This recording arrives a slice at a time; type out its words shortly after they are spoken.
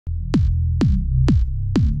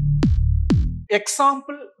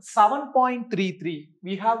Example 7.33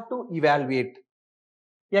 we have to evaluate.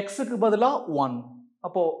 X க்கு பதிலா 1.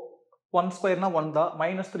 அப்போ 1 ஸ்கொயர்னா 1 தான்.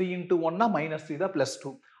 -3 into 1 னா -3 தான் plus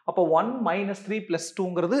 2. அப்போ 1 -3 plus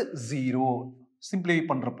 2ங்கிறது 0. சிம்பிளிஃபை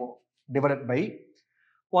பண்றப்போ divided by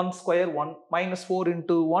 1 square 1 -4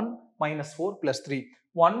 into 1 -4 plus 3.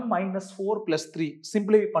 1 -4 plus 3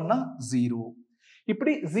 simplify பண்ணா 0.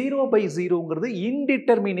 இப்படி 0 by 0ங்கிறது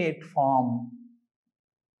indeterminate form.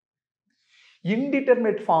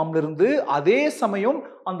 இன்டிட்டர்மினேட் ஃபார்ம்ல இருந்து அதே சமயம்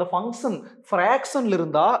அந்த ஃபங்க்ஷன் ஃபிராக்ஷன்ல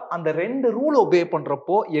இருந்தா அந்த ரெண்டு ரூல் ஒபே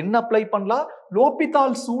பண்றப்போ என்ன அப்ளை பண்ணலாம்?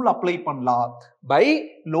 லோபிதால்ஸ் ரூல் அப்ளை பண்ணலாம். By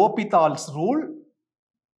L'Hôpital's rule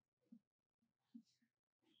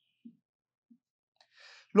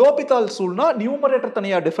L'Hôpital's ரூல்னா numerator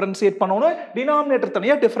தனியா டிஃபரன்ஷியேட் பண்ணனும், டினாமினேட்டர்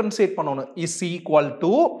தனியா டிஃபரன்ஷியேட் பண்ணனும். Is equal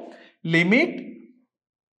to limit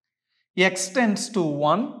x tends to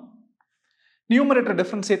 1 numerator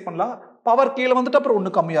differentiate பண்ணலாம். பவர் கீழ வந்துட்டு அப்புறம் 1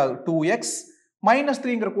 கம்மியாகும் 2x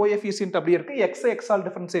 -3ங்கற கோஎஃபிஷியன்ட் அப்படியே இருக்கு. x x ஆல்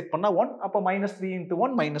டிஃபரன்ஷியேட் பண்ணா 1 அப்ப -3 into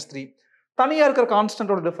 1 -3 தனியா இருக்கிற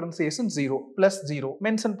கான்ஸ்டன்ட்டோட டிஃபரன்ஷியேஷன் 0 plus 0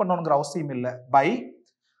 மென்ஷன் பண்ணனும்ங்கற அவசியம் இல்ல. பை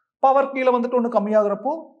பவர் கீழ வந்துட்டு 1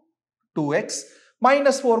 கம்மியாகறப்போ 2x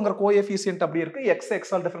 -4ங்கற கோஎஃபிஷியன்ட் அப்படியே இருக்கு. x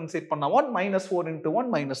x ஆல் டிஃபரன்ஷியேட் பண்ணா 1 -4 into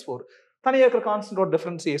 1 -4 தனியா இருக்கிற கான்ஸ்டன்ட்டோட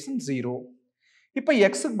டிஃபரன்ஷியேஷன் 0. இப்போ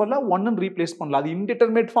x க்கு பதிலா 1 ன்னு ரீப்ளேஸ் பண்ணலாம். அது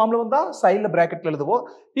இன்டிட்டர்மினேட் ஃபார்ம்ல வந்தா சைடுல பிராக்கெட்ல எழுதுவோம்.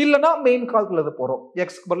 இல்லனா மெயின் கால்குல எழுத போறோம். x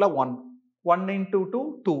க்கு பதிலா 1 1 into 2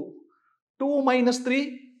 2 2 3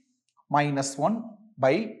 -1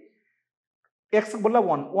 by x க்கு பதிலா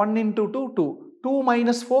 1 1 into 2 2 2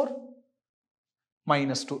 4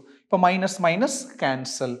 -2 இப்போ minus minus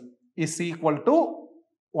cancel is equal to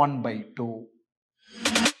 1 by 2.